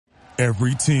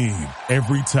Every team,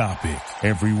 every topic,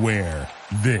 everywhere.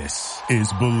 This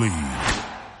is Believe.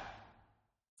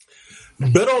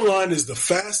 BetOnline is the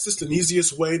fastest and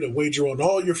easiest way to wager on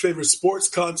all your favorite sports,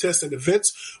 contests, and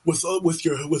events with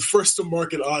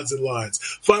first-to-market odds and lines.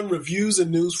 Find reviews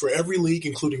and news for every league,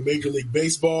 including Major League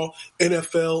Baseball,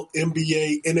 NFL,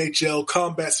 NBA, NHL,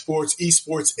 combat sports,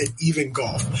 esports, and even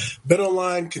golf.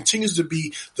 BetOnline continues to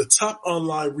be the top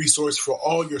online resource for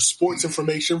all your sports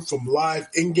information, from live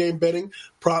in-game betting,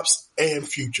 props, and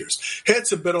futures. Head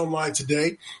to BetOnline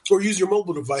today or use your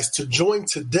mobile device to join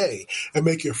today and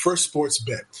make your first sports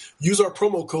bet. Use our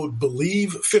promo code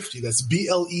BELIEVE50, that's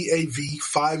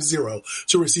BLEAV50,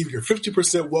 to receive your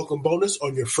 50% welcome bonus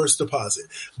on your first deposit.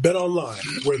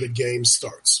 BetOnline, where the game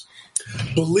starts.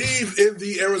 Believe in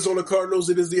the Arizona Cardinals.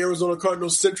 It is the Arizona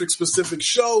Cardinals-centric specific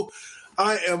show.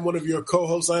 I am one of your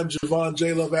co-hosts. I am Javon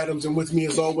J. Love Adams, and with me,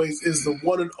 as always, is the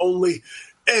one and only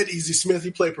Ed Easy Smith. He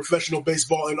played professional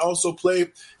baseball and also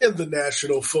played in the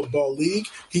National Football League.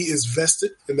 He is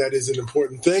vested, and that is an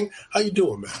important thing. How you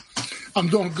doing, man? I'm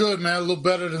doing good, man. A little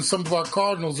better than some of our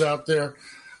Cardinals out there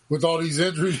with all these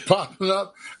injuries popping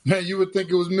up. Man, you would think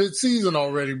it was mid-season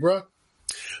already, bro.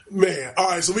 Man, all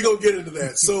right, so we're going to get into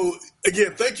that. So,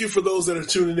 again, thank you for those that are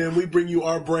tuning in. We bring you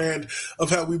our brand of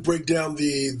how we break down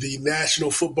the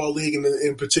National Football League, and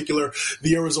in particular,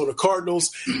 the Arizona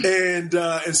Cardinals. And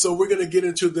so we're going to get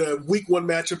into the Week 1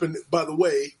 matchup. And, by the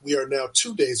way, we are now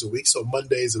 2 days a week, so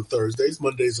Mondays and Thursdays.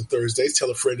 Tell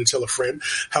a friend to tell a friend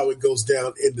how it goes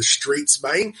down in the streets,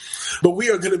 man. But we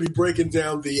are going to be breaking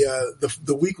down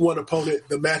the Week 1 opponent,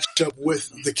 the matchup with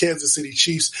the Kansas City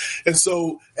Chiefs. And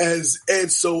so, as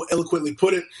Ed so eloquently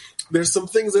put it, there's some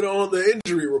things that are on the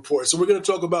injury report. So we're going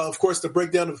to talk about, of course, the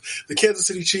breakdown of the Kansas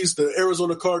City Chiefs, the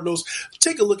Arizona Cardinals.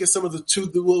 Take a look at some of the two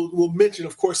that we'll mention,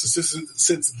 of course,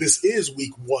 since this is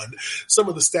Week 1, some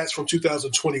of the stats from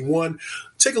 2021.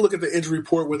 Take a look at the injury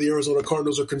report where the Arizona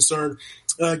Cardinals are concerned.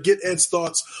 Get Ed's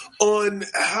thoughts on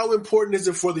how important is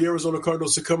it for the Arizona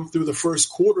Cardinals to come through the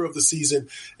first quarter of the season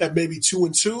at maybe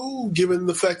 2-2, given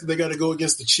the fact that they got to go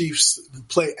against the Chiefs,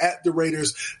 play at the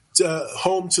Raiders,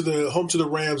 home to the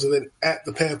Rams, and then at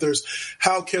the Panthers.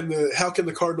 How can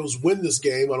the Cardinals win this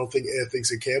game? I don't think Ed thinks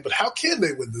it can, but how can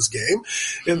they win this game?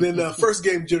 And then first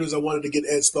game jitters, I wanted to get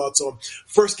Ed's thoughts on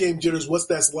first game jitters. What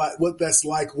that's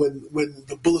like when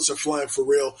the bullets are flying for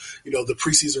real. You know, the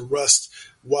preseason rust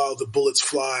while the bullets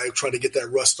fly, trying to get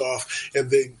that rust off, and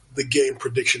then the game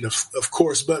prediction, of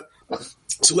course. But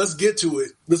so let's get to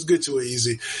it. Let's get to it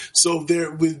easy. So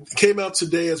we came out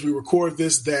today as we record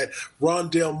this that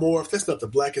Rondale Moore, if that's not the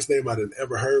blackest name I'd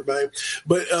ever heard, man,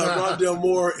 but Rondale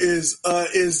Moore is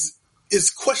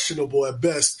questionable at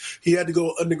best. He had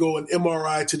to undergo an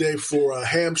MRI today for a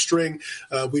hamstring.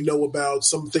 We know about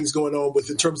some things going on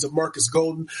in terms of Marcus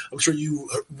Golden. I'm sure you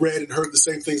read and heard the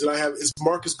same things that I have. Is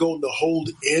Marcus Golden to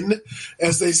hold in,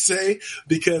 as they say,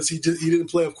 because he didn't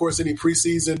play, of course, any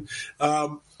preseason.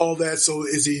 All that. So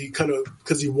is he kind of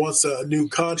because he wants a new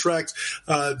contract?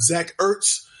 Zach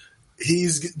Ertz.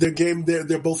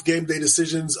 They're both game day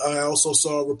decisions. I also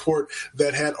saw a report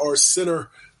that had our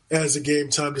center as a game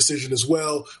time decision as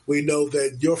well. We know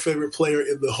that your favorite player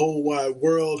in the whole wide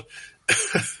world,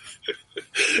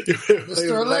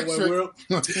 Mr. Electric.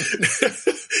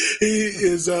 He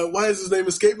is. Why is his name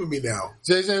escaping me now?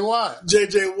 JJ Watt.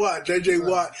 JJ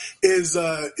Watt is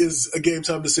a game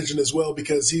time decision as well,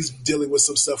 because he's dealing with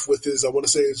some stuff with his. I want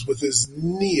to say it's with his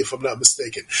knee, if I'm not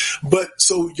mistaken. But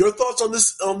so your thoughts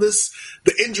on this,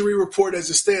 the injury report as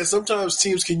it stands. Sometimes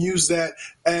teams can use that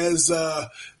as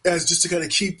just to kind of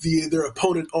keep their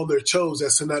opponent on their toes,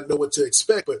 as to not know what to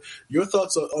expect. But your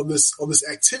thoughts on this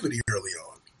activity early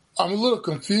on? I'm a little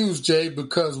confused, Jay,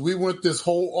 because we went this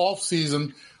whole off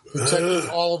season protecting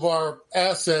all of our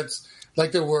assets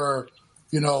like they were,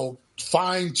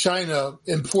 fine china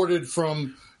imported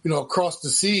from, across the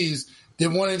seas.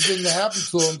 Didn't want anything to happen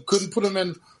to them. Couldn't put them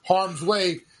in harm's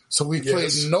way. So we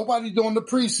played nobody during the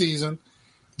preseason.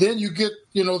 Then you get,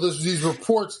 these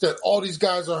reports that all these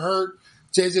guys are hurt.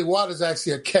 J.J. Watt is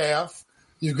actually a calf.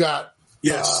 You got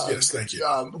thank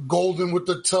you. Golden with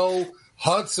the toe.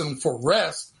 Hudson for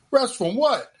rest. Rest from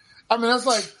what? I mean, that's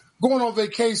like going on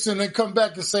vacation and come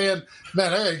back and saying,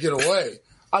 man, I got to get away.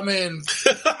 I mean,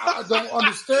 I don't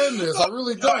understand this. I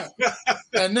really don't.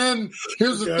 And then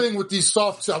here's the thing with these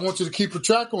I want you to keep a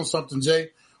track on something, Jay.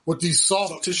 With these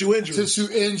soft tissue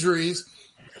injuries,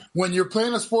 when you're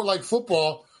playing a sport like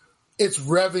football, it's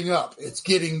revving up. It's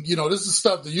getting, this is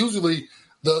stuff that usually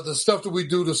the stuff that we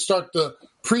do to start the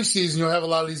preseason, have a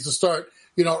lot of these to start,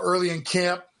 early in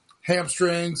camp,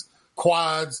 hamstrings,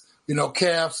 quads,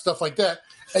 calves, stuff like that,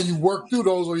 and you work through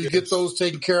those or you get those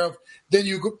taken care of, then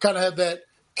you kind of have that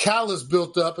callus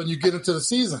built up and you get into the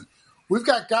season. We've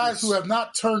got guys who have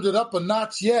not turned it up a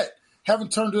notch yet,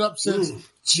 haven't turned it up since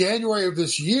January of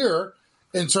this year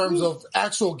in terms of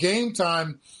actual game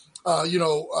time,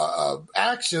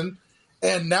 action.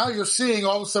 And now you're seeing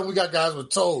all of a sudden we got guys with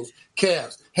toes,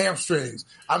 calves, hamstrings.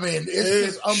 I mean,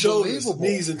 it's unbelievable. Shoulders,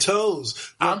 knees and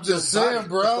toes. I'm just saying,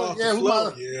 bro.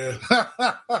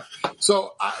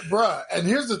 So, and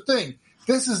here's the thing.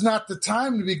 This is not the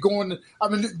time to be going.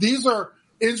 These are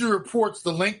injury reports,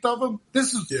 the length of them.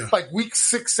 This is like week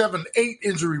 6, 7, 8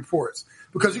 injury reports.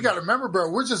 Because you got to remember, bro,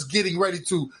 we're just getting ready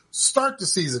to start the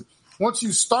season. Once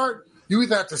you start, you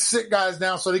either have to sit guys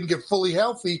down so they can get fully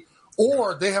healthy,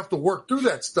 or they have to work through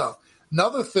that stuff.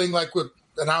 Another thing,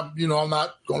 and I'm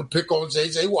not going to pick on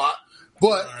J.J. Watt,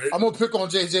 but I'm going to pick on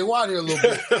J.J. Watt here a little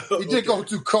bit. He did go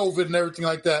through COVID and everything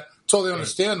like that. Totally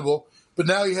understandable. But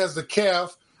now he has the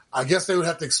calf. I guess they would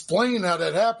have to explain how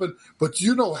that happened. But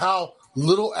you know how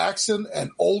little action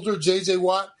and older J.J.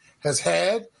 Watt has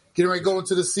had getting ready to go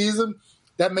into the season?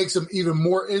 That makes him even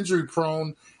more injury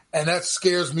prone, and that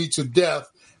scares me to death.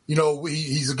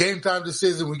 He's a game time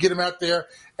decision. We get him out there,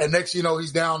 and next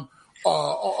he's down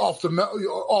off the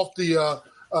out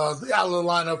of the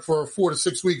lineup for 4 to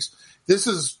 6 weeks. This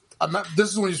is when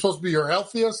you're supposed to be your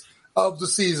healthiest of the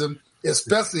season,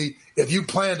 especially if you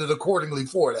planned it accordingly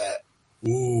for that.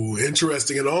 Ooh,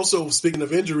 interesting. And also, speaking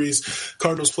of injuries,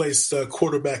 Cardinals placed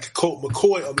quarterback Colt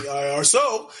McCoy on the IR.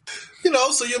 So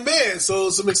your man, so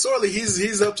McSorley,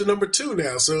 he's up to number 2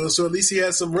 now. So at least he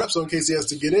has some reps in case he has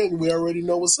to get in. We already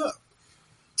know what's up.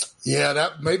 Yeah,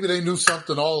 that maybe they knew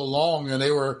something all along, and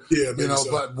they were,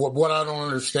 so. But what I don't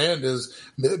understand is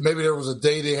maybe there was a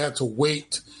day they had to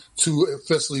wait to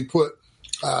officially put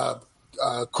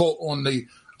Colt on the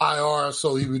IR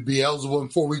so he would be eligible in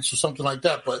 4 weeks or something like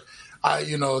that. But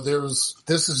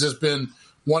this has just been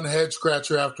one head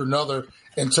scratcher after another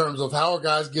in terms of how are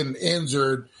guys getting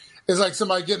injured. It's like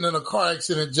somebody getting in a car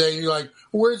accident, Jay. You're like,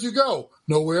 where'd you go?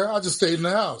 Nowhere. I just stayed in the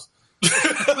house.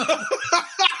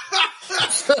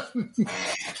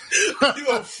 You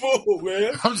a fool,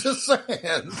 man. I'm just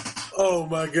saying. Oh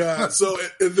my God! So,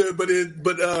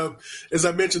 as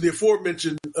I mentioned, the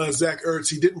aforementioned Zach Ertz,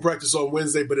 he didn't practice on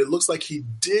Wednesday, but it looks like he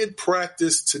did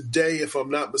practice today, if I'm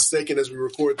not mistaken. As we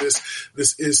record this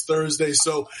is Thursday.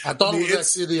 So I thought it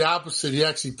was actually the opposite. He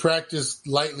actually practiced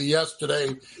lightly yesterday.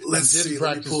 Let's see.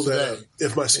 Let me pull that up.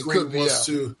 If my screen wants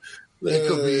to, it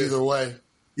could be either way.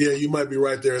 Yeah, you might be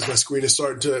right there as my screen is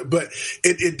starting to. But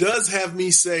it does have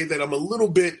me say that I'm a little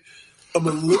bit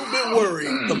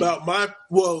worried about my.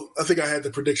 Well, I think I had the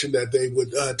prediction that they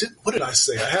would. What did I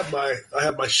say? I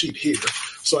have my sheet here,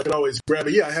 so I can always grab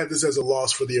it. Yeah, I had this as a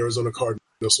loss for the Arizona Cardinals,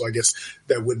 so I guess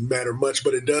that wouldn't matter much.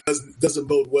 But it doesn't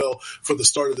bode well for the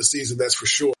start of the season, that's for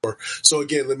sure. So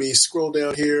again, let me scroll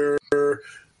down here.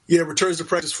 Yeah, returns to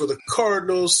practice for the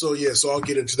Cardinals. So I'll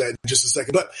get into that in just a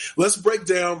second. But let's break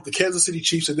down the Kansas City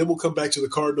Chiefs, and then we'll come back to the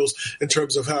Cardinals in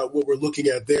terms of what we're looking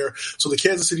at there. So the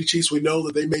Kansas City Chiefs, we know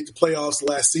that they made the playoffs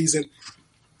last season.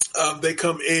 They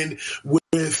come in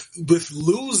with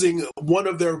losing one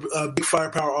of their big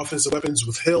firepower offensive weapons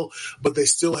with Hill, but they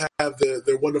still have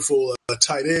their wonderful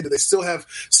tight end, and they still have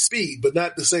speed, but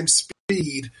not the same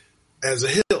speed as a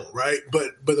Hill, right?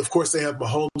 But of course they have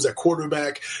Mahomes at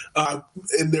quarterback,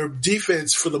 and their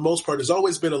defense for the most part has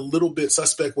always been a little bit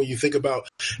suspect when you think about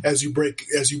as you break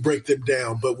them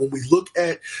down. But when we look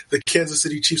at the Kansas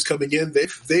City Chiefs coming in,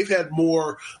 they've had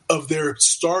more of their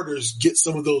starters get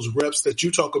some of those reps that you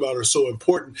talk about are so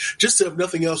important. Just to have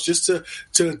nothing else, just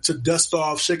to dust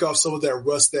off, shake off some of that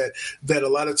rust that a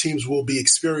lot of teams will be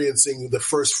experiencing the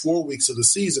first 4 weeks of the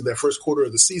season, that first quarter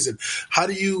of the season. How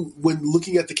do you, when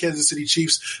looking at the Kansas City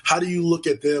Chiefs, how do you look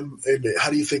at them, and how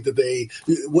do you think that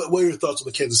what are your thoughts on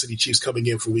the Kansas City Chiefs coming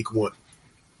in for week 1?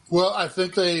 Well, I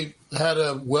think they had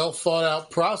a well thought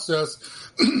out process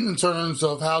in terms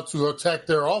of how to attack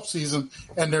their offseason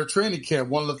and their training camp.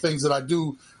 One of the things that I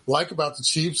do like about the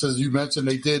Chiefs, as you mentioned,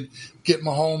 they did get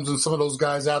Mahomes and some of those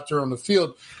guys out there on the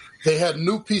field. They had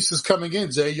new pieces coming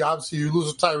in, Jay. Obviously, you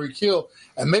lose a Tyreek Hill,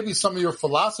 and maybe some of your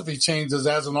philosophy changes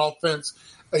as an offense.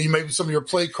 Maybe some of your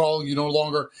play calling, you no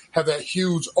longer have that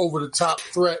huge over-the-top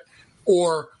threat,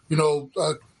 or,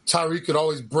 Tyreek could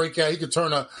always break out. He could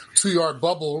turn a 2-yard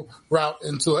bubble route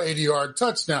into an 80-yard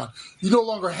touchdown. You no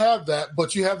longer have that,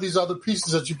 but you have these other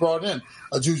pieces that you brought in,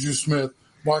 Juju Smith,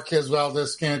 Marquez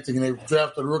Valdez-Scantling, and they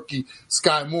drafted a rookie,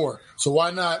 Sky Moore. So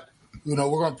why not, we're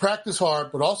going to practice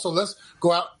hard, but also let's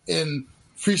go out in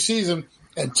preseason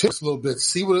and test a little bit,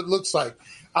 see what it looks like.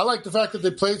 I like the fact that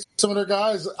they played some of their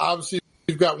guys. Obviously,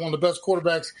 you've got one of the best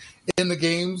quarterbacks in the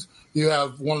games. You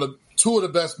have two of the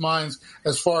best minds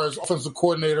as far as offensive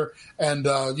coordinator and,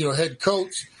 head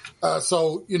coach.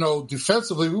 So,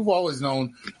 defensively, we've always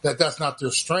known that that's not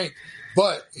their strength.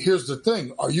 But here's the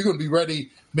thing. Are you going to be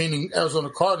ready, meaning Arizona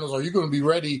Cardinals, are you going to be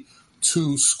ready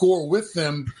to score with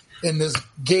them in this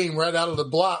game right out of the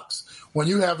blocks when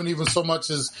you haven't even so much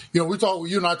as, you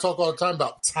and I talk all the time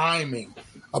about timing,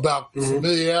 about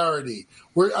familiarity.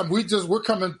 We're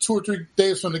coming 2 or 3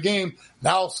 days from the game.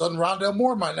 Now all of a sudden Rondale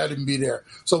Moore might not even be there.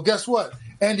 So guess what?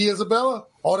 Andy Isabella,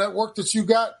 all that work that you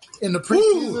got in the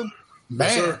preseason,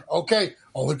 okay.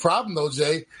 Only problem though,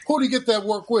 Jay, who do you get that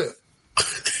work with?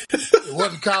 It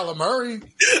wasn't Kyler Murray.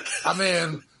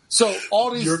 So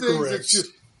all these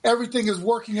things everything is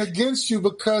working against you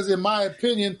because, in my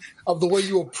opinion, of the way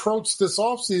you approach this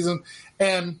offseason.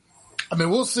 And,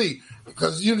 we'll see.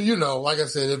 Because, like I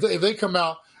said, if they come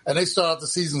out and they start out the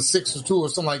season 6-2 or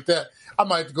something like that, I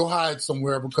might have to go hide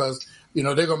somewhere because, they're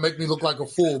going to make me look like a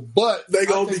fool. But they're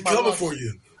going to be coming for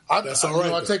you. That's all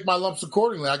right. I take my lumps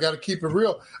accordingly. I got to keep it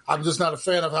real. I'm just not a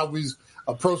fan of how we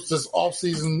approach this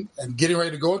offseason and getting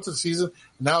ready to go into the season.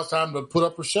 Now it's time to put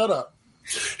up or shut up.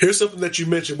 Here's something that you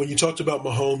mentioned when you talked about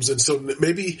Mahomes, and so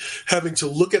maybe having to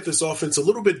look at this offense a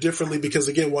little bit differently because,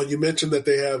 again, while you mentioned that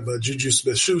they have Juju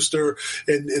Smith-Schuster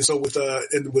and so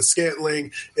with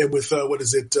Scantling and with Hardman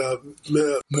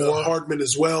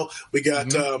as well, we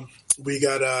got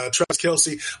Travis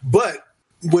Kelce. But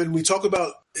when we talk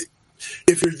about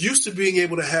if you're used to being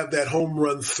able to have that home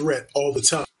run threat all the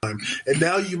time, and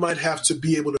now you might have to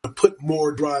be able to put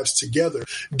more drives together,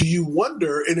 do you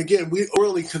wonder, and again, we're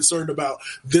only concerned about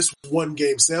this one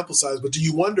game sample size, but do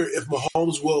you wonder if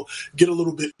Mahomes will get a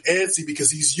little bit antsy because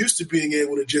he's used to being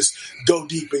able to just go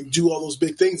deep and do all those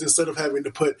big things instead of having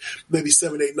to put maybe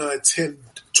 7, 8, 9, 10,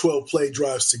 12 play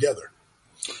drives together?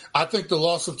 I think the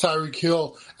loss of Tyreek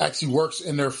Hill actually works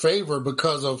in their favor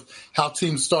because of how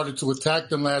teams started to attack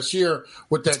them last year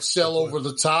with that shell over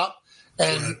the top.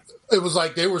 And it was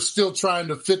like they were still trying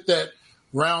to fit that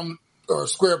round or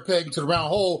square peg into the round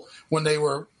hole when they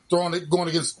were going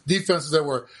against defenses that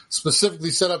were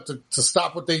specifically set up to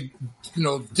stop what they,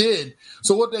 did.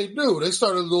 So what they do, they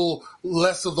started a little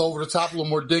less of the over the top, a little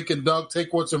more dink and dunk,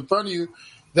 take what's in front of you.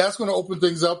 That's going to open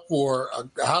things up for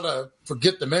how to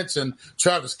forget to mention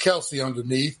Travis Kelce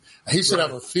underneath. He should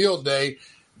have a field day.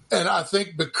 And I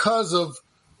think because of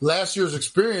last year's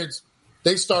experience,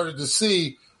 they started to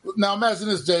see. Now imagine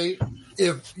this, Jay,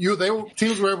 if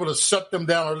teams were able to shut them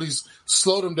down or at least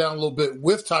slow them down a little bit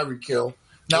with Tyreek Hill.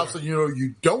 Now, so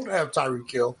you don't have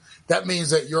Tyreek Hill. That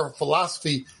means that your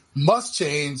philosophy must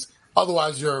change.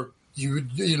 Otherwise, what's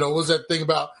that thing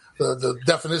about the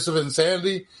definition of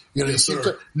insanity?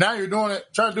 Now you're doing it,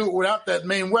 trying to do it without that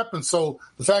main weapon. So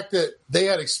the fact that they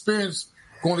had experience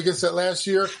going against that last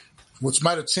year, which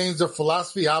might have changed their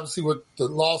philosophy, obviously with the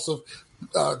loss of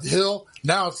Hill,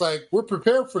 now it's like we're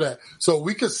prepared for that. So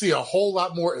we could see a whole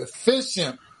lot more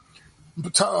efficient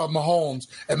Mahomes,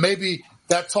 and maybe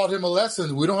that taught him a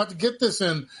lesson. We don't have to get this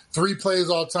in 3 plays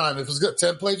all the time. If it's a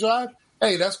 10-play drive,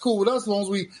 hey, that's cool with us as long as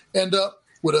we end up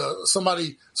with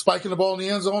somebody spiking the ball in the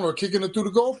end zone or kicking it through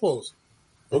the goalpost.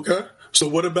 Okay. So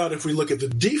what about if we look at the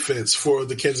defense for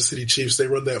the Kansas City Chiefs? They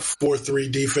run that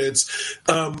 4-3 defense.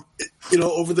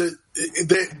 Over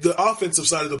the offensive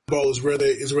side of the ball is where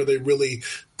they really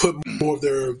put more of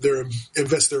their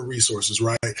invest their resources,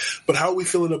 right? But how are we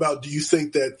feeling about? Do you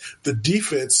think that the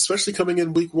defense, especially coming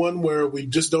in week 1, where we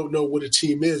just don't know what a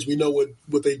team is, we know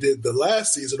what they did the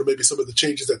last season, or maybe some of the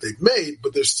changes that they've made,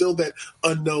 but there's still that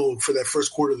unknown for that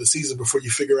first quarter of the season before you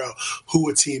figure out who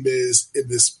a team is in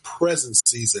this present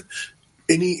season.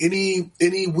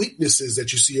 Any weaknesses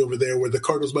that you see over there where the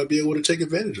Cardinals might be able to take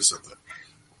advantage of something?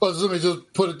 Well, let me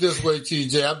just put it this way,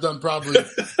 TJ. I've done probably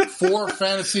 4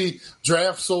 fantasy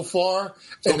drafts so far,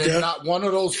 and in not one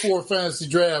of those 4 fantasy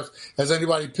drafts has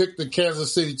anybody picked the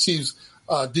Kansas City Chiefs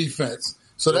defense.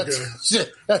 So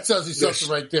that tells you something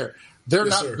right there. They're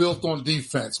not built on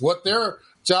defense. What their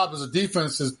job as a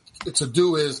defense is to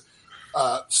do is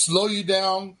slow you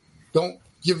down, don't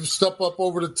give stuff up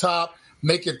over the top,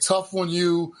 make it tough on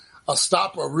you, a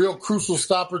real crucial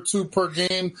stop or 2 per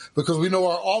game, because we know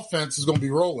our offense is going to be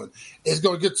rolling. It's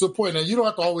going to get to a point. Now, you don't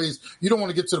want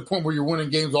to get to the point where you're winning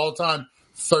games all the time,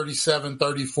 37,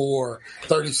 34,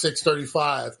 36,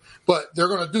 35. But they're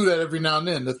going to do that every now and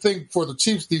then. The thing for the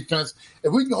Chiefs defense,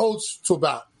 if we can hold to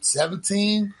about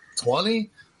 17, 20,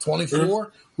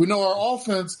 24, we know our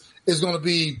offense is going to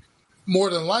be more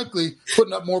than likely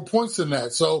putting up more points than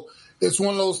that. So it's one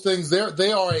of those things.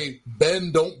 They are a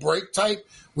bend, don't break type.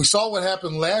 We saw what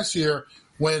happened last year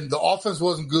when the offense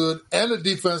wasn't good and the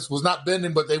defense was not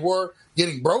bending, but they were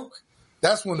getting broke,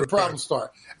 that's when the problems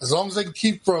start. As long as they can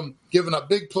keep from giving up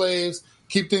big plays,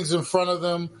 keep things in front of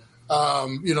them,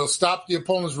 stop the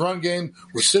opponent's run game,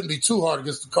 which shouldn't be too hard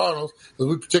against the Cardinals because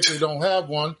we particularly don't have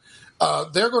one.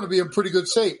 They're going to be in pretty good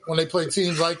shape when they play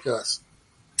teams like us.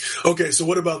 Okay, so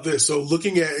what about this? So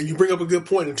looking at, and you bring up a good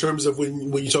point in terms of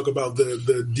when you talk about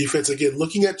the defense, again,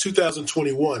 looking at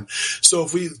 2021. So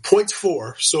if points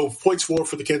for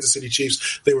the Kansas City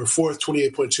Chiefs, they were fourth,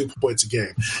 28.2 points a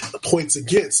game. Points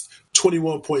against,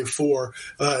 21.4,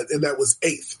 and that was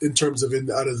eighth in terms of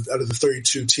out of the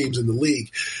 32 teams in the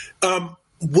league.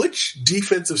 Which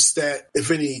defensive stat,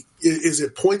 if any, is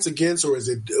it points against, or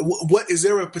is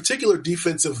there a particular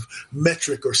defensive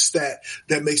metric or stat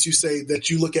that makes you say that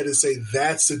you look at it and say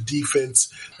that's a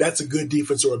defense, that's a good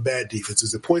defense or a bad defense?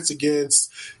 Is it points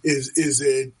against? Is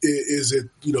it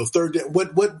third down?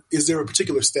 What is there a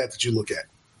particular stat that you look at?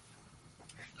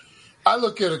 I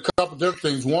look at a couple different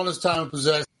things. One is time of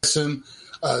possession.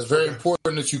 It's very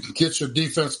important that you can get your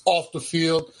defense off the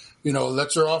field.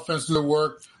 Let your offense do the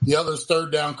work. The other is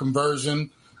third down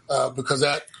conversion, because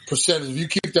that percentage, if you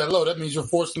keep that low, that means you're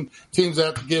forcing teams to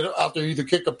have to get out there, either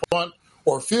kick a punt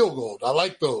or a field goal. I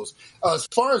like those. As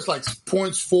far as like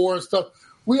points for and stuff,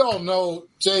 we all know,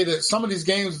 Jay, that some of these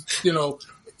games,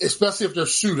 especially if they're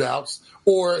shootouts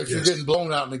or if you're getting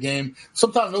blown out in the game,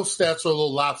 sometimes those stats are a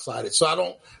little lopsided. So I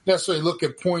don't necessarily look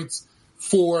at points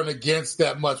for and against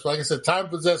that much. But like I said, time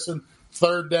possession,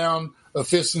 third down,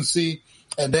 efficiency.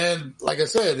 And then, like I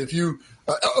said, if you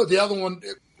the other one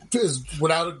is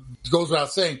goes without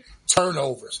saying,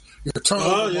 turnovers. Your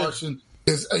turnover margin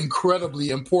is incredibly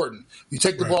important. You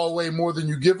take the ball away more than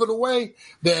you give it away,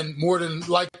 then more than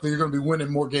likely you're going to be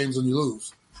winning more games than you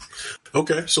lose.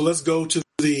 Okay, so let's go to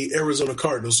the Arizona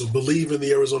Cardinals. So believe in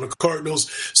the Arizona Cardinals.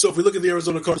 So if we look at the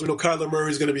Arizona Cardinals, we know Kyler Murray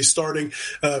is going to be starting.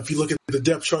 If you look at the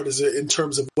depth chart in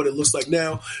terms of what it looks like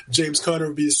now, James Conner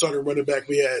will be the starting running back.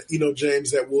 We had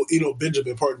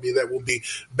Benjamin, that will be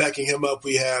backing him up.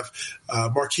 We have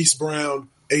Marquise Brown,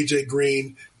 AJ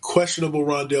Green, questionable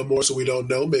Rondale Moore, so we don't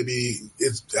know. Maybe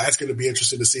that's going to be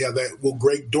interesting to see how that will.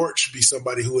 Greg Dortch be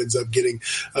somebody who ends up getting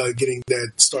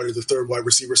that started the third wide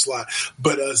receiver slot.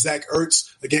 But Zach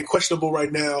Ertz, again, questionable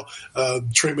right now.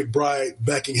 Trey McBride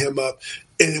backing him up.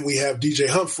 And then we have DJ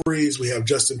Humphries, we have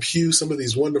Justin Pugh, some of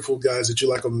these wonderful guys that you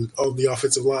like on the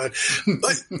offensive line.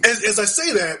 But as I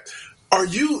say that,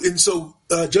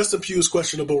 Justin Pugh is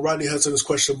questionable, Rodney Hudson is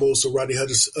questionable, so Rodney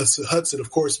Hudson, of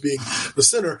course, being the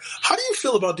center. How do you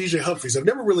feel about DJ Humphries? I've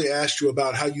never really asked you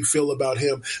about how you feel about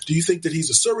him. Do you think that he's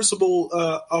a serviceable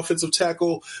offensive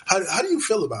tackle? How do you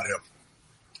feel about him?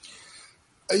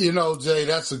 Jay,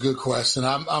 that's a good question.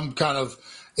 I'm kind of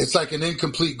 – it's like an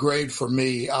incomplete grade for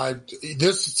me.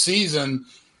 This season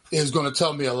is going to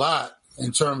tell me a lot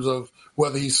in terms of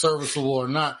whether he's serviceable or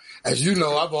not. As you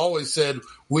know, I've always said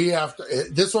we have to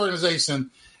 – this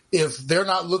organization, if they're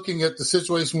not looking at the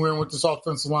situation we're in with this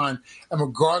offensive line, and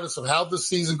regardless of how this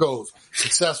season goes,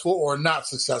 successful or not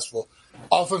successful,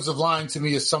 offensive line to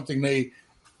me is something they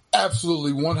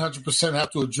absolutely 100%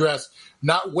 have to address,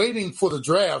 not waiting for the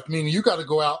draft, meaning you got to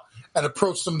go out and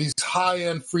approach some of these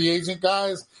high-end free agent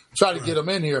guys, try to get them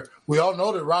in here. We all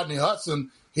know that Rodney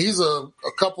Hudson, he's a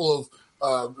couple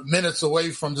of minutes away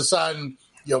from deciding,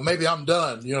 maybe I'm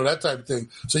done, that type of thing.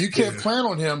 So you can't plan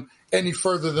on him any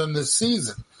further than this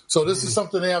season. So this is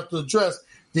something they have to address.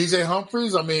 DJ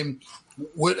Humphries, let me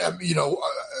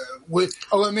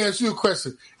ask you a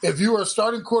question. If you were a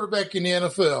starting quarterback in the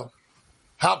NFL,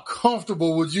 how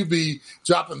comfortable would you be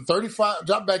drop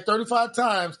back 35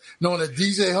 times knowing that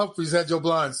DJ Humphries had your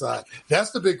blind side? That's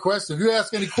the big question. If you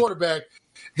ask any quarterback,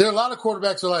 there are a lot of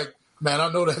quarterbacks who are like, man,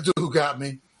 I know that dude got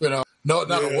me. No,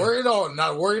 not a worry at all.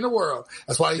 Not a worry in the world.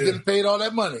 That's why he's getting paid all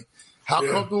that money. How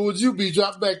comfortable would you be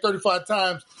dropping back 35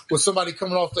 times with somebody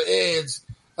coming off the edge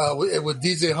with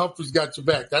DJ Humphries got your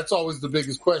back? That's always the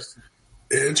biggest question.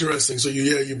 Interesting. So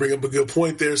you bring up a good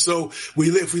point there. So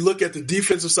if we look at the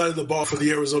defensive side of the ball for the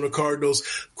Arizona Cardinals,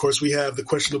 of course we have the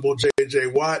questionable J.J.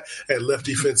 Watt at left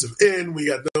defensive end. We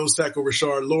got nose tackle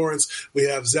Rashard Lawrence. We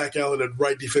have Zach Allen at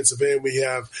right defensive end. We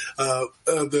have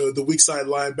the weak side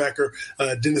linebacker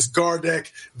Dennis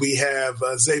Gardeck. We have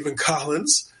Zaven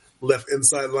Collins, left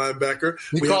inside linebacker.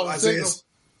 We have Isaiah.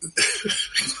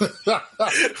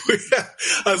 We have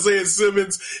Isaiah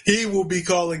Simmons. He will be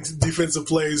calling defensive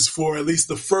plays for at least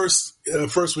the first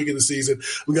week of the season.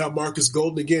 We got Marcus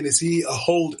Golden again. Is he a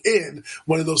hold in?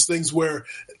 One of those things where,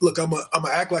 look, I'm gonna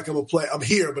act like I'm a play. I'm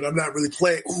here, but I'm not really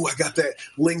playing. Ooh, I got that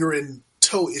lingering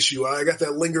toe issue. I got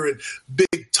that lingering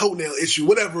big toe toenail issue,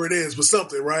 whatever it is, but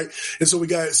something, right? And so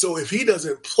so if he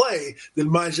doesn't play, then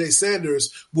Myjai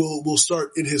Sanders will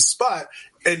start in his spot.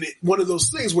 And one of those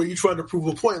things where you're trying to prove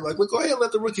a point, like, go ahead and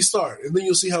let the rookie start, and then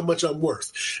you'll see how much I'm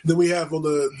worth. And then we have on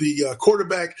the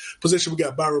quarterback position, we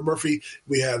got Byron Murphy.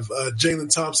 We have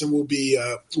Jalen Thompson will be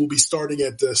starting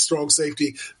at strong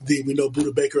safety. We know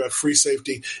Budda Baker at free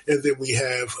safety, and then we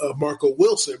have Marco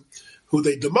Wilson, who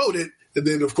they demoted. And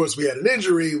then, of course, we had an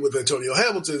injury with Antonio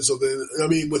Hamilton. So then,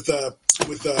 with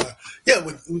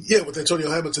Antonio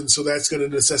Hamilton. So that's going to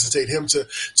necessitate him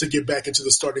to get back into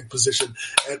the starting position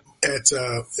at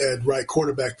right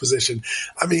cornerback position.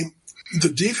 I mean, the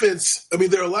defense. I mean,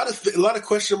 there are a lot of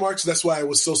question marks. That's why it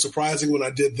was so surprising when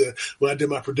I did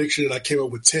my prediction and I came up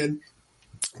with 10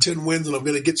 wins, and I'm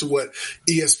going to get to what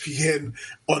ESPN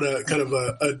on a kind of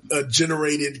a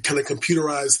generated kind of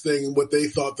computerized thing, what they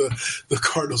thought the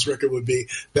Cardinals record would be.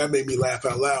 That made me laugh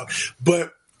out loud.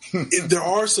 But there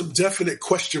are some definite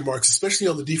question marks, especially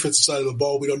on the defensive side of the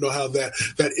ball. We don't know how that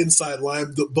inside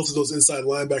line, both of those inside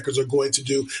linebackers are going to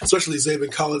do, especially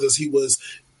Zaven Collins, as he was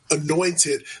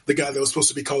anointed the guy that was supposed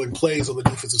to be calling plays on the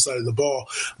defensive side of the ball.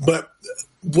 But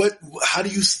how do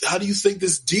you think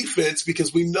this defense,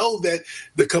 because we know that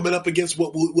they're coming up against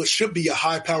what should be a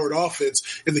high-powered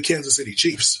offense in the Kansas City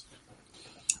Chiefs?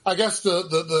 I guess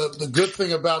the good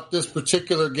thing about this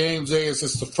particular game, Jay, is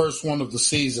it's the first one of the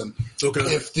season. Okay.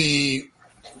 If the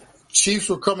Chiefs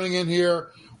were coming in here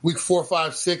week 4,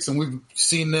 5, 6, and we've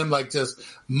seen them like just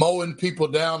mowing people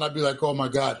down, I'd be like, oh my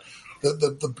God.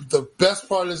 The best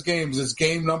part of this game is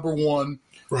game number 1.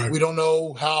 Right. We don't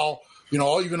know how,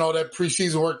 even all that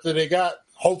preseason work that they got.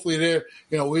 Hopefully they're,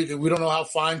 we don't know how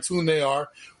fine-tuned they are.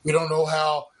 We don't know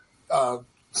how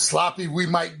sloppy we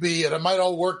might be, and it might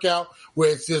all work out where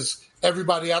it's just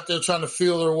everybody out there trying to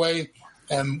feel their way,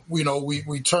 and we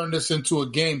turn this into a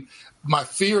game. My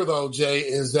fear, though, Jay,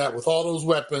 is that with all those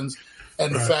weapons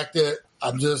and the fact that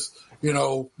I'm just –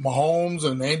 Mahomes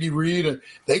and Andy Reid, and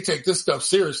they take this stuff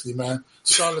seriously, man.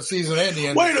 Start of the season and the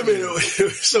end. Wait a minute.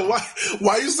 So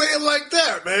why you say it like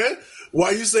that, man? Why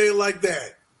you say it like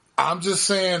that? I'm just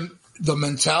saying the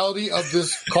mentality of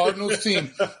this Cardinals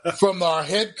team from our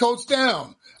head coach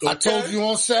down. Okay. I told you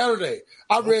on Saturday.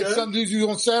 I read something to you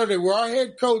on Saturday where our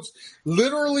head coach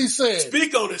literally said.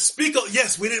 Speak on it.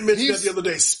 Yes, we didn't mention that the other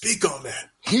day. Speak on that.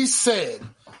 He said,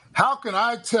 how can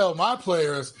I tell my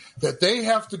players that they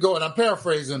have to go, and I'm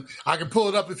paraphrasing, I can pull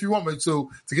it up if you want me to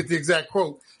get the exact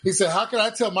quote. He said, how can I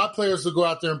tell my players to go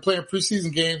out there and play in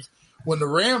preseason games when the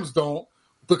Rams don't?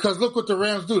 Because look what the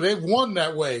Rams do. They've won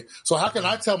that way. So how can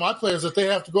I tell my players that they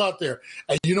have to go out there?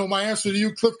 And you know my answer to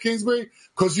you, Cliff Kingsbury?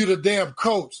 Because you're the damn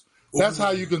coach. That's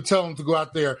how you can tell them to go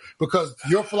out there. Because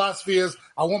your philosophy is,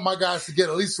 I want my guys to get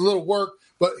at least a little work.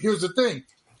 But here's the thing.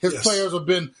 His players have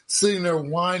been sitting there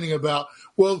whining about,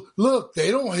 well, look, they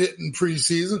don't hit in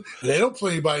preseason. They don't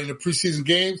play anybody in the preseason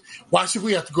games. Why should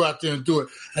we have to go out there and do it?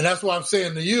 And that's why I'm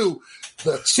saying to you,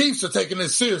 the Chiefs are taking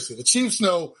this seriously. The Chiefs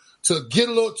know to get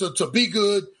a little, to be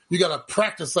good, you got to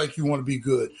practice like you want to be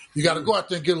good. You got to go out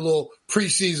there and get a little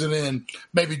preseason in,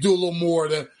 maybe do a little more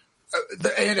than,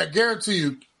 and I guarantee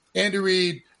you, Andy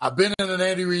Reid, I've been in an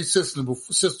Andy Reid system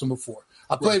before.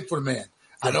 I played for the man.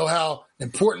 I know how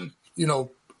important,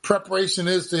 preparation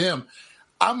is to him.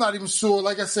 I'm not even sure.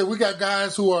 Like I said, we got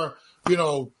guys who are,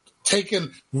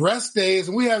 taking rest days,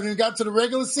 and we haven't even got to the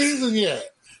regular season yet.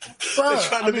 They're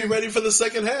trying to be ready for the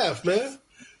second half, man.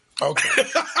 Okay.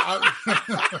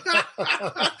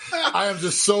 I am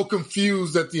just so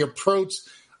confused at the approach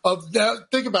of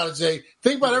that. Think about it, Jay.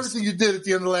 Think about everything you did at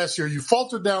the end of last year. You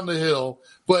faltered down the hill,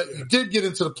 but you did get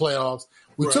into the playoffs.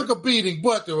 We took a beating,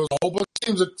 but there was a whole bunch of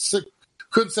teams that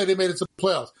couldn't say they made it to the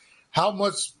playoffs. How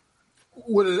much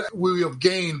would we have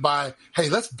gained by, hey,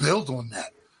 let's build on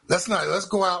that. Let's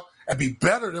go out and be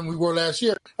better than we were last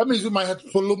year. That means we might have to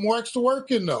put a little more extra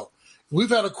work in, though. We've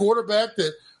had a quarterback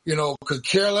that, could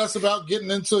care less about getting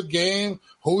into a game,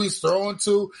 who he's throwing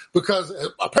to, because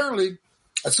apparently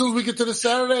as soon as we get to this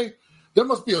Saturday, there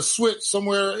must be a switch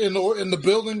somewhere in the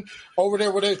building over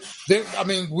there where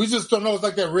we just don't know. It's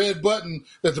like that red button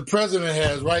that the president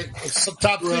has, right? It's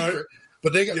top secret.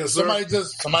 But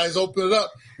somebody's opened it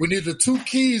up. We need the 2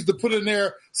 keys to put in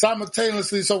there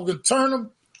simultaneously so we can turn them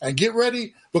and get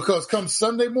ready, because come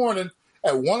Sunday morning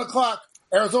at 1:00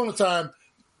 Arizona time,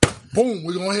 boom,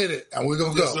 we're going to hit it and we're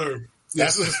going to go. Sir.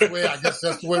 That's just the way, that's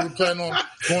the way we're planning on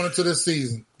going into this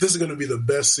season. This is going to be the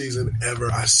best season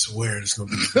ever. I swear it's going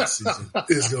to be the best season.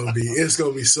 It's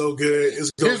going to be so good.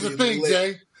 Here's the thing,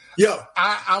 Jay. Yo.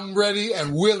 I'm ready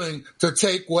and willing to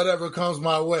take whatever comes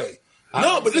my way.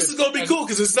 No, but this is going to be cool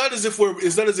because it's not as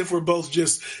if we're both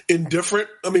just indifferent.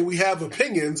 I mean, we have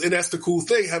opinions, and that's the cool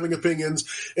thing, having opinions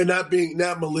and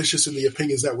not malicious in the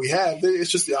opinions that we have. It's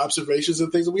just the observations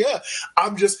and things that we have.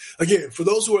 I'm just, again, for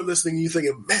those who are listening, you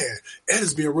thinking, man, Ed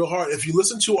is being real hard. If you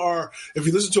listen to our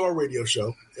radio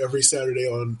show every Saturday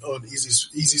on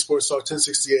Easy Sports Talk,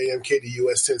 1060 AM,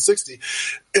 KDUS 1060,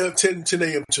 10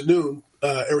 a.m. to noon,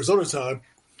 Arizona time.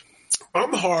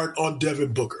 I'm hard on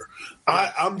Devin Booker.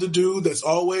 I'm the dude that's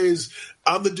always –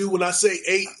 I'm the dude when I say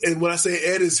 8 and when I say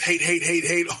Ed is hate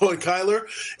on Kyler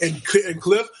and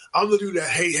Cliff, I'm the dude that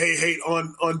hate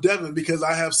on Devin because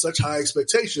I have such high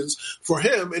expectations for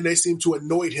him and they seem to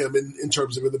annoy him in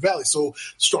terms of in the Valley. So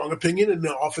strong opinion, and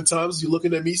then oftentimes you're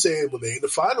looking at me saying, well, they in the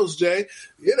finals, Jay.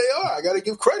 Yeah, they are. I got to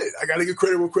give credit. I got to give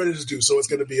credit where credit is due. So it's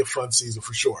going to be a fun season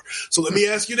for sure. So let me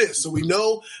ask you this. So we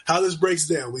know how this breaks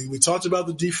down. We talked about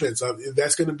the defense.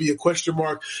 That's going to be a question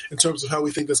mark in terms of how we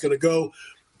think that's going to go.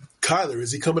 Kyler,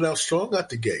 is he coming out strong at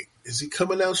the gate? Is he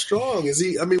coming out strong? Is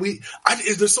he? I mean,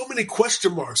 there's so many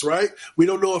question marks, right? We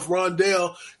don't know if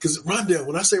Rondale, because Rondale,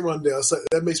 when I say Rondale,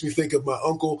 that makes me think of my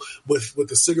uncle with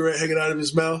the cigarette hanging out of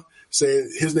his mouth,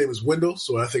 saying his name is Wendell.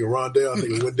 So I think of Rondale, I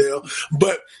think of Wendell.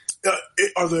 But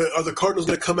are the Cardinals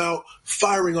going to come out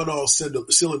firing on all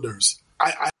cylinders?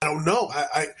 I don't know.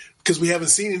 Because we haven't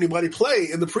seen anybody play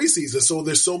in the preseason. So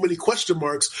there's so many question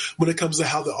marks when it comes to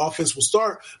how the offense will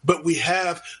start. But we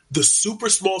have the super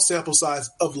small sample size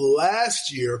of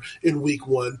last year in week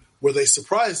 1 where they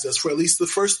surprised us for at least the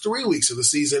first 3 weeks of the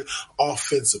season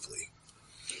offensively.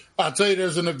 I'll tell you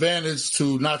there's an advantage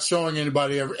to not showing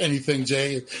anybody anything,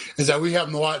 Jay, is that we have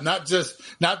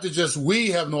we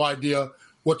have no idea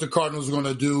what the Cardinals are going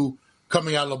to do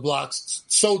coming out of the blocks.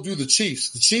 So do the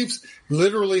Chiefs. The Chiefs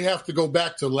literally have to go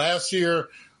back to last year,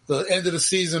 the end of the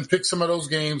season, pick some of those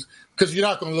games, because you're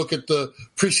not going to look at the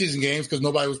preseason games because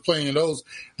nobody was playing in those.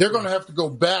 They're going to have to go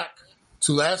back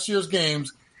to last year's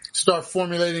games, start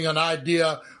formulating an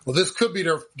idea. Well, this could be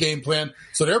their game plan.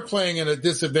 So they're playing in a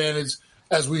disadvantage,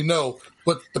 as we know.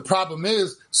 But the problem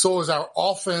is, so is our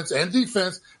offense and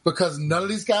defense, because none of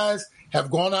these guys have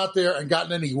gone out there and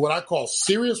gotten any what I call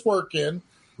serious work in.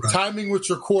 Right. Timing with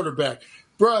your quarterback.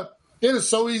 Bruh, it is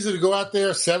so easy to go out there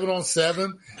 7-on-7,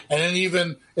 and then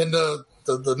even in the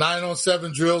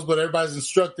 9-on-7 drills, but everybody's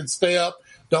instructed, stay up,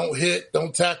 don't hit,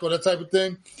 don't tackle, that type of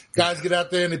thing. Guys get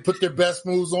out there and they put their best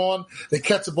moves on, they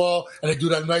catch the ball, and they do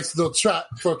that nice little trot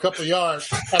for a couple of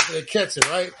yards after they catch it,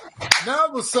 right? Now, all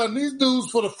of a sudden, these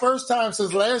dudes, for the first time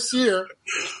since last year,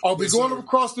 are going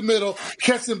across the middle,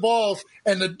 catching balls,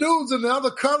 and the dudes in the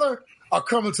other color are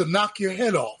coming to knock your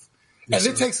head off. And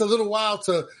it takes a little while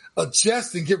to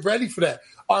adjust and get ready for that.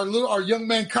 Our young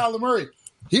man, Kyler Murray,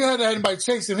 he hadn't had anybody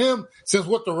chasing him since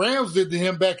what the Rams did to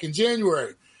him back in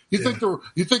January. You think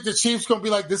the Chiefs going to be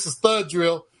like, this is thud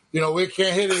drill? You know, we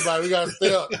can't hit anybody. We got to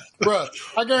stay up. Bruh,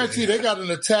 I guarantee you they got an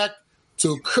attack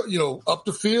to, up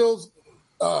the field,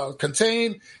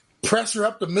 contain, pressure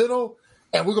up the middle,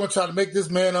 and we're going to try to make this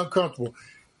man uncomfortable.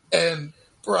 And,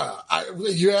 bruh,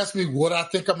 you ask me what I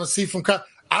think I'm going to see from Kyler.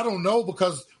 I don't know,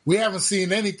 because we haven't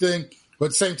seen anything, but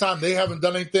at the same time, they haven't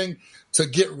done anything to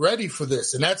get ready for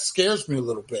this. And that scares me a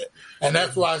little bit. And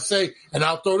that's why I say, and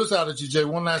I'll throw this out at you, Jay,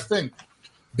 one last thing.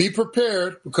 Be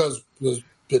prepared, because there's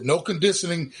been no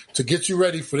conditioning to get you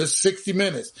ready for this 60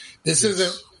 minutes. This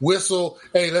isn't whistle,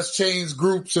 hey, let's change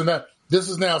groups and that. This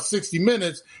is now 60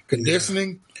 minutes,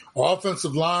 conditioning,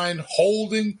 offensive line,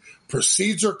 holding,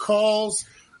 procedure calls,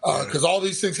 because all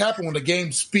these things happen when the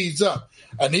game speeds up.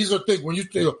 And these are things, when you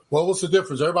think, well, what's the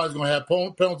difference? Everybody's going to have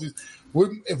penalties.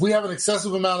 If we have an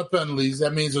excessive amount of penalties,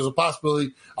 that means there's a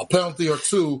possibility a penalty or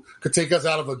two could take us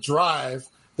out of a drive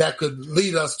that could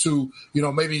lead us to,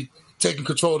 maybe taking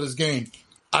control of this game.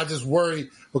 I just worry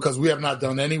because we have not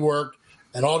done any work,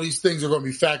 and all these things are going to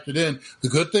be factored in. The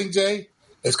good thing, Jay,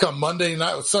 is come Monday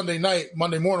night or Sunday night,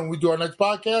 Monday morning, when we do our next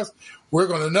podcast, we're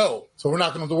going to know. So we're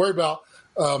not going to have to worry about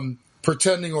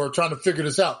pretending or trying to figure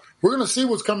this out. We're going to see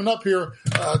what's coming up here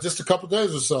just a couple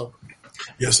days or so.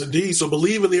 Yes, indeed. So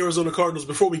believe in the Arizona Cardinals.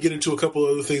 Before we get into a couple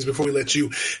of other things, before we let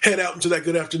you head out into that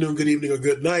good afternoon, good evening, or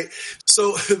good night.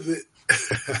 So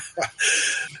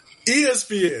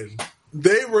ESPN,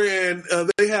 they ran,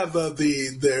 they have their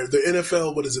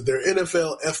NFL, their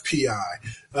NFL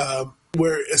FPI,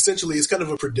 where essentially it's kind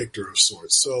of a predictor of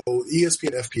sorts. So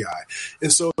ESPN FPI.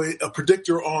 And so a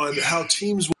predictor on how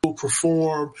teams will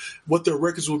perform, what their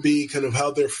records will be, kind of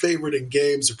how they're favored in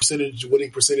games, the percentage,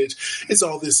 winning percentage. It's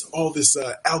all this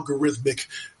algorithmic,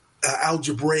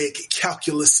 algebraic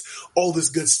calculus, all this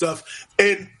good stuff.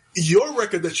 And your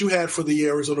record that you had for the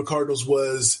Arizona Cardinals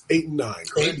was 8-9.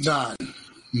 8-9.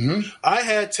 Mm-hmm. I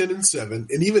had 10-7,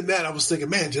 and even that I was thinking,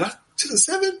 man, did I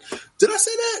 10-7? Did I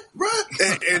say that right?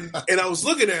 And I was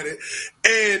looking at it,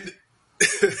 and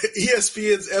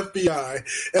ESPN's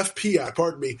FPI,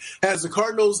 pardon me, has the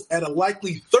Cardinals at a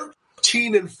likely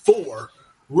 13-4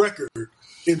 record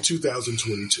in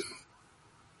 2022.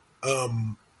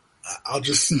 I'll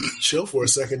just chill for a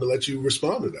second to let you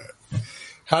respond to that.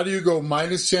 How do you go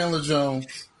minus Chandler Jones,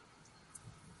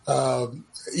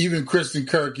 even Christian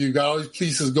Kirk? You got all these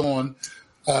pieces going.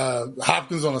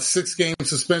 Hopkins on a 6-game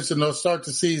suspension. They'll start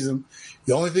the season.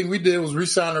 The only thing we did was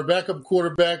re-sign our backup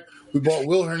quarterback. We bought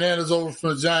Will Hernandez over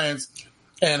from the Giants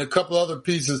and a couple other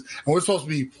pieces. And we're supposed to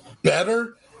be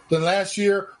better than last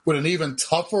year with an even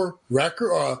tougher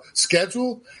record or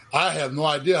schedule. I have no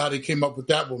idea how they came up with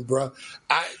that one, bro.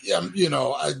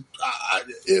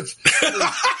 If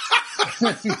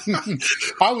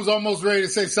I was almost ready to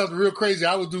say something real crazy,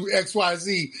 I would do X, Y,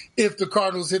 Z if the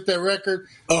Cardinals hit that record.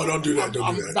 Oh, don't do that.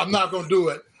 Don't do that. I'm not going to do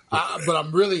it. But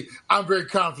I'm very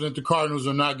confident the Cardinals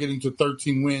are not getting to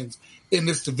 13 wins in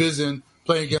this division,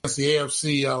 playing against the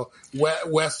AFC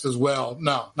West as well.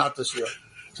 No, not this year.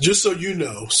 Just so you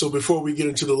know, so before we get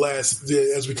into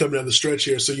as we come down the stretch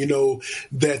here, so you know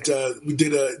that we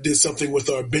did something with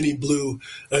our Benny Blue,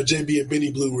 JB and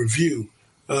Benny Blue review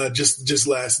just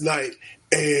last night,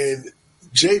 and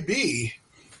JB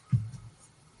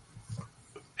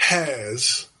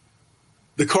has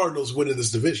the Cardinals winning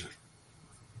this division.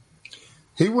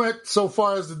 He went so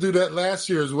far as to do that last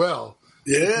year as well.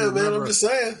 Yeah, man, I'm just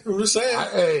saying.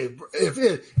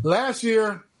 Last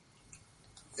year,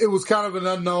 it was kind of an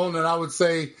unknown, and I would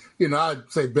say, I'd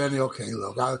say Benny, okay,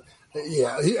 look,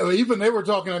 even they were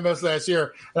talking MS last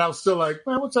year, and I was still like,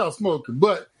 man, what's y'all smoking?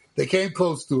 But they came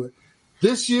close to it.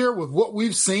 This year, with what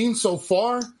we've seen so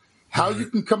far, how you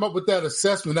can come up with that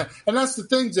assessment. And that's the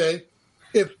thing, Jay.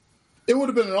 If it would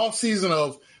have been an off season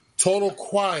of total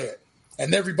quiet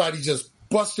and everybody just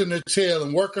busting their tail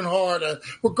and working hard,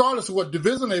 regardless of what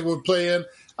division they would play in,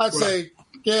 I'd say,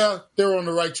 yeah, they're on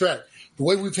the right track. The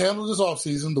way we've handled this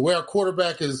offseason, the way our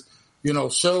quarterback has,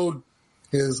 showed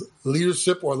his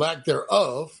leadership or lack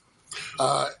thereof,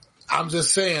 I'm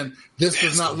just saying this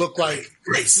does not look like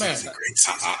great season.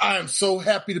 I am so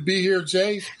happy to be here,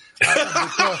 Jay.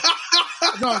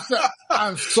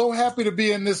 I'm so happy to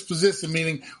be in this position,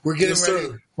 meaning we're getting ready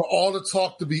for all the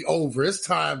talk to be over. It's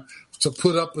time to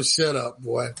put up or shut up,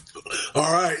 boy.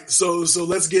 All right. So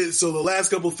let's get the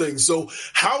last couple of things. So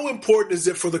how important is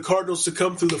it for the Cardinals to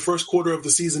come through the first quarter of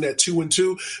the season at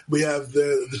 2-2? We have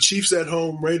the Chiefs at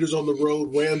home, Raiders on the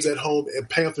road, Rams at home, and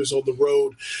Panthers on the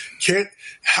road.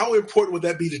 How important would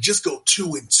that be to just go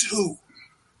 2-2?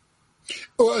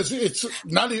 Well,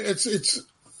 it's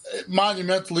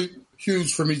monumentally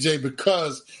huge for me, Jay,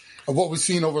 because of what we've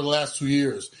seen over the last 2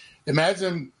 years.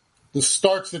 Imagine the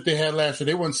starts that they had last year.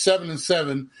 They went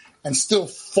 7-7 and still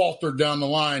faltered down the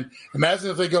line.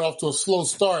 Imagine if they got off to a slow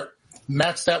start,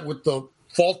 match that with the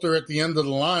falter at the end of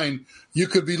the line, you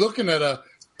could be looking at a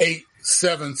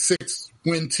 8-7-6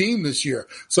 win team this year.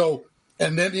 So,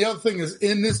 and then the other thing is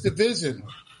in this division,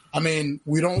 I mean,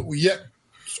 we are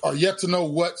yet to know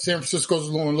what San Francisco's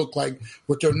going to look like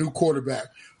with their new quarterback.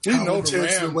 We know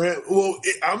the Rams. Well,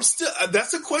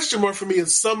 that's a question mark for me in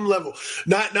some level.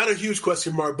 Not a huge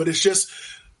question mark, but it's just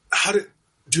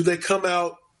do they come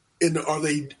out and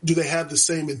do they have the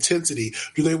same intensity?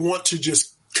 Do they want to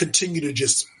just continue to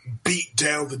just beat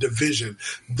down the division?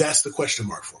 That's the question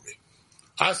mark for me.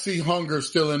 I see hunger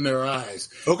still in their eyes.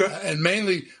 Okay. And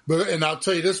mainly, and I'll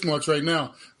tell you this much right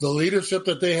now, the leadership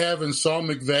that they have in Sean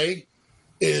McVay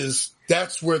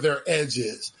that's where their edge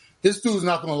is. This dude's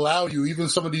not going to allow you, even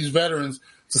some of these veterans,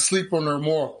 to sleep on their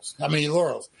laurels.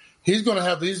 He's going to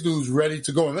have these dudes ready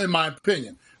to go, in my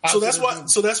opinion. So that's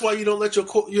why you don't let your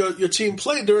team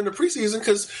play during the preseason,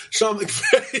 because Sean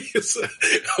McVay is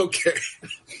okay.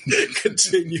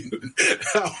 Continue.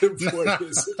 How important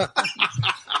is it?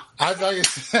 I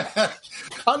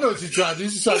know what you're trying to do.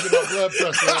 You're just trying to get my blood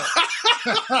pressure up.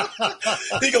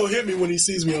 He gonna hit me when he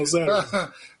sees me on Saturday.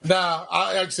 Nah,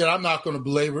 like I said, I'm not going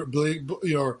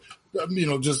to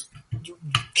just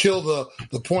kill the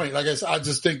point. Like I said, I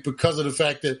just think because of the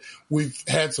fact that we've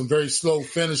had some very slow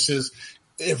finishes,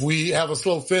 if we have a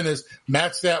slow finish,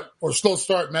 match that, or slow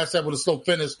start, match that with a slow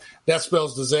finish, that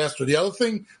spells disaster. The other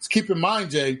thing is keep in mind,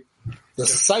 Jay, the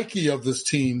psyche of this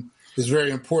team is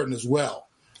very important as well.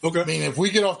 Okay. I mean, if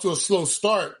we get off to a slow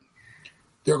start,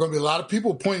 there are going to be a lot of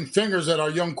people pointing fingers at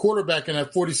our young quarterback and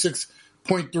at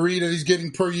 46.3 that he's getting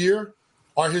per year.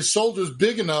 Are his shoulders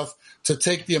big enough to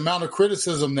take the amount of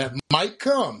criticism that might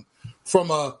come from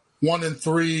a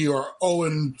 1-3 or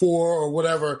 0-4 or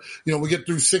whatever? We get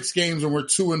through 6 games and we're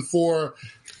 2-4.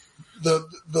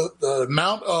 the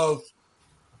amount of,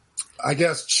 I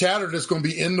guess, chatter that's going to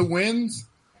be in the winds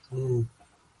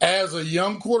as a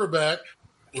young quarterback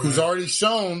who's already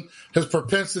shown his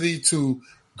propensity to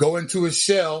go into his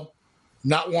shell,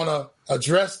 not want to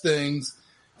address things.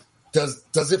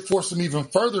 Does it force him even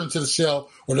further into the shell,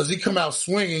 or does he come out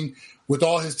swinging with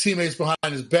all his teammates behind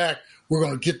his back? We're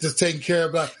going to get this taken care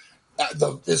of.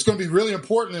 It's going to be really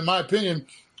important, in my opinion,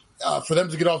 for them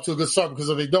to get off to a good start, because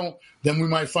if they don't, then we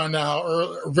might find out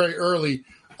very early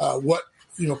what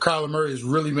Kyler Murray is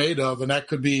really made of, and that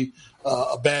could be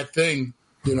a bad thing.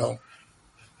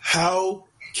 How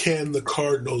can the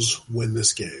Cardinals win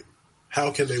this game?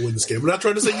 How can they win this game? I'm not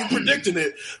trying to say you predicting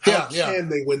it. How can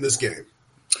they win this game?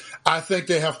 I think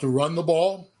they have to run the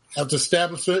ball, have to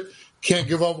establish it. Can't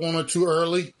give up on it too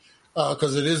early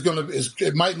because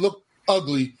it might look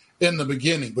ugly in the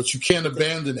beginning, but you can't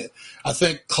abandon it. I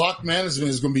think clock management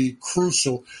is going to be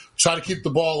crucial. Try to keep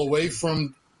the ball away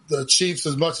from the Chiefs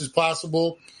as much as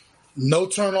possible. No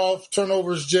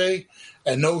turnovers, Jay,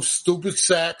 and no stupid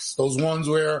sacks. Those ones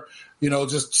where,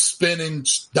 just spin and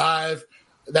dive,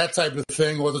 that type of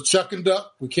thing, or the chuck and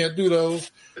duck. We can't do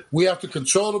those. We have to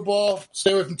control the ball,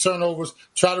 stay away from turnovers,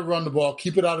 try to run the ball,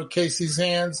 keep it out of Casey's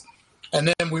hands, and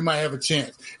then we might have a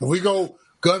chance. If we go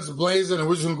guns blazing and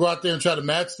we're just going to go out there and try to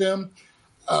match them,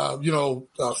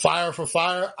 fire for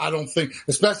fire, I don't think,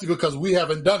 especially because we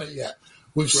haven't done it yet.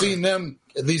 We've seen them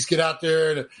at least get out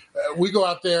there. And, we go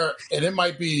out there, and it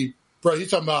might be, bro, you're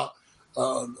talking about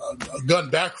a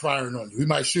gun backfiring on you. We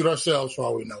might shoot ourselves for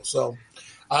all we know. So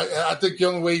I think the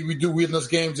only way we win this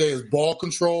game, Jay, is ball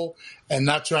control and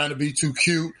not trying to be too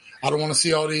cute. I don't want to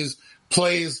see all these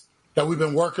plays that we've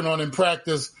been working on in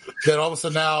practice that all of a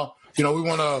sudden now, we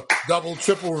want to double,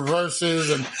 triple reverses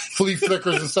and flea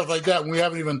flickers and stuff like that when we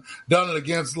haven't even done it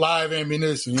against live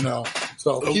ammunition,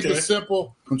 So keep it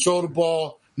simple, control the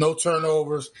ball, no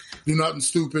turnovers, do nothing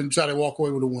stupid, and try to walk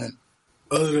away with a win.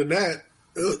 Other than that,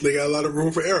 they got a lot of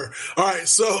room for error. All right,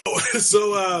 so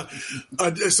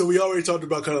we already talked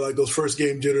about kind of like those first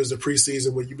game jitters, the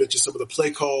preseason, when you mentioned some of the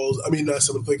play calls. I mean, not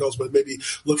some of the play calls, but maybe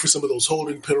look for some of those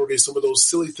holding penalties, some of those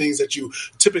silly things that you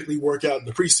typically work out in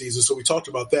the preseason. So we talked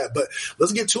about that, but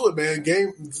let's get to it, man.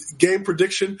 Game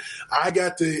prediction. I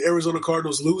got the Arizona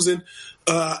Cardinals losing.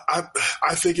 I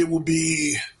think it will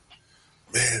be,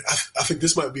 man. I think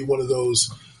this might be one of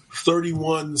those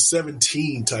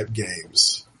 31-17 type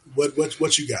games.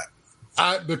 What you got?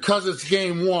 Because it's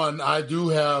game one, I do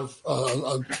have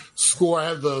a score. I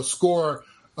have the score,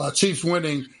 Chiefs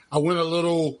winning. I went a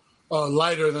little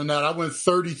lighter than that. I went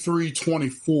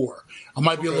 33-24. I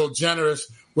might be a little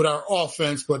generous with our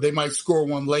offense, but they might score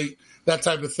one late, that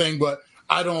type of thing. But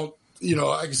I don't,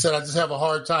 like I said, I just have a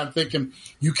hard time thinking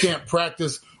you can't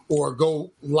practice or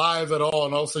go live at all,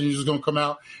 and all of a sudden you're just going to come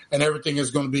out and everything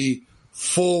is going to be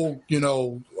full,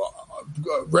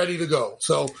 ready to go.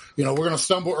 So, we're going to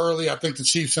stumble early. I think the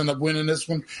Chiefs end up winning this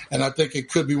one, and I think it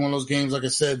could be one of those games, like I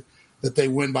said, that they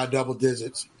win by double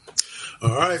digits.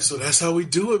 All right, so that's how we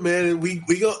do it, man. And we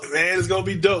go, man, it's gonna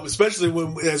be dope, especially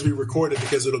as we record it,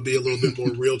 because it'll be a little bit more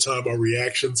real time, our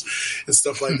reactions and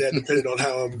stuff like that. Depending on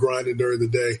how I'm grinding during the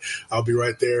day, I'll be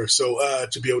right there. So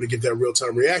to be able to get that real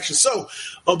time reaction. So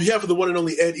on behalf of the one and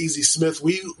only Ed Easy Smith,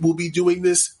 we will be doing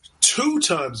this 2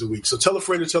 times a week. So tell a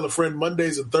friend,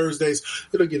 Mondays and Thursdays.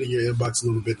 It'll get in your inbox a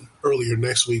little bit earlier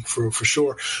next week for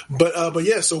sure. But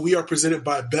yeah, so we are presented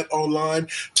by Bet Online.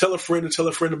 Tell a friend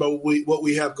about what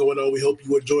we have going on. We hope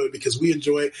you enjoy it, because we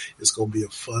enjoy it. It's going to be a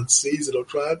fun season. I'm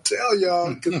trying to tell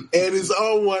y'all, because Ed is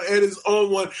on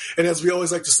one. And as we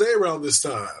always like to say around this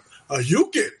time,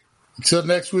 you get. Until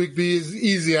next week, be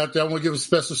easy out there. I want to give a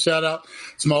special shout out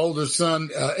to my older son,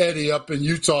 Eddie, up in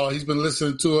Utah. He's been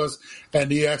listening to us, and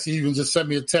he actually even just sent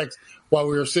me a text while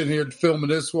we were sitting here filming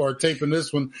this or taping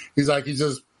this one. He's like, he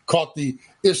just caught the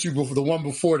issue before the one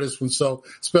before this one. So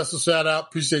special shout out.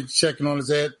 Appreciate you checking on his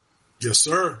Ed. Yes,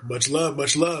 sir. Much love.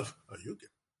 Much love.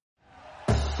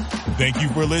 Thank you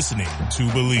for listening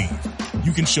to Believe.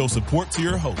 You can show support to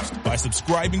your host by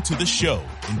subscribing to the show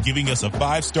and giving us a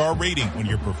 5-star rating on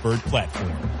your preferred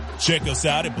platform. Check us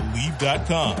out at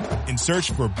Believe.com and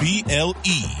search for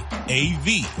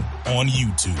BLEAV on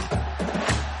YouTube.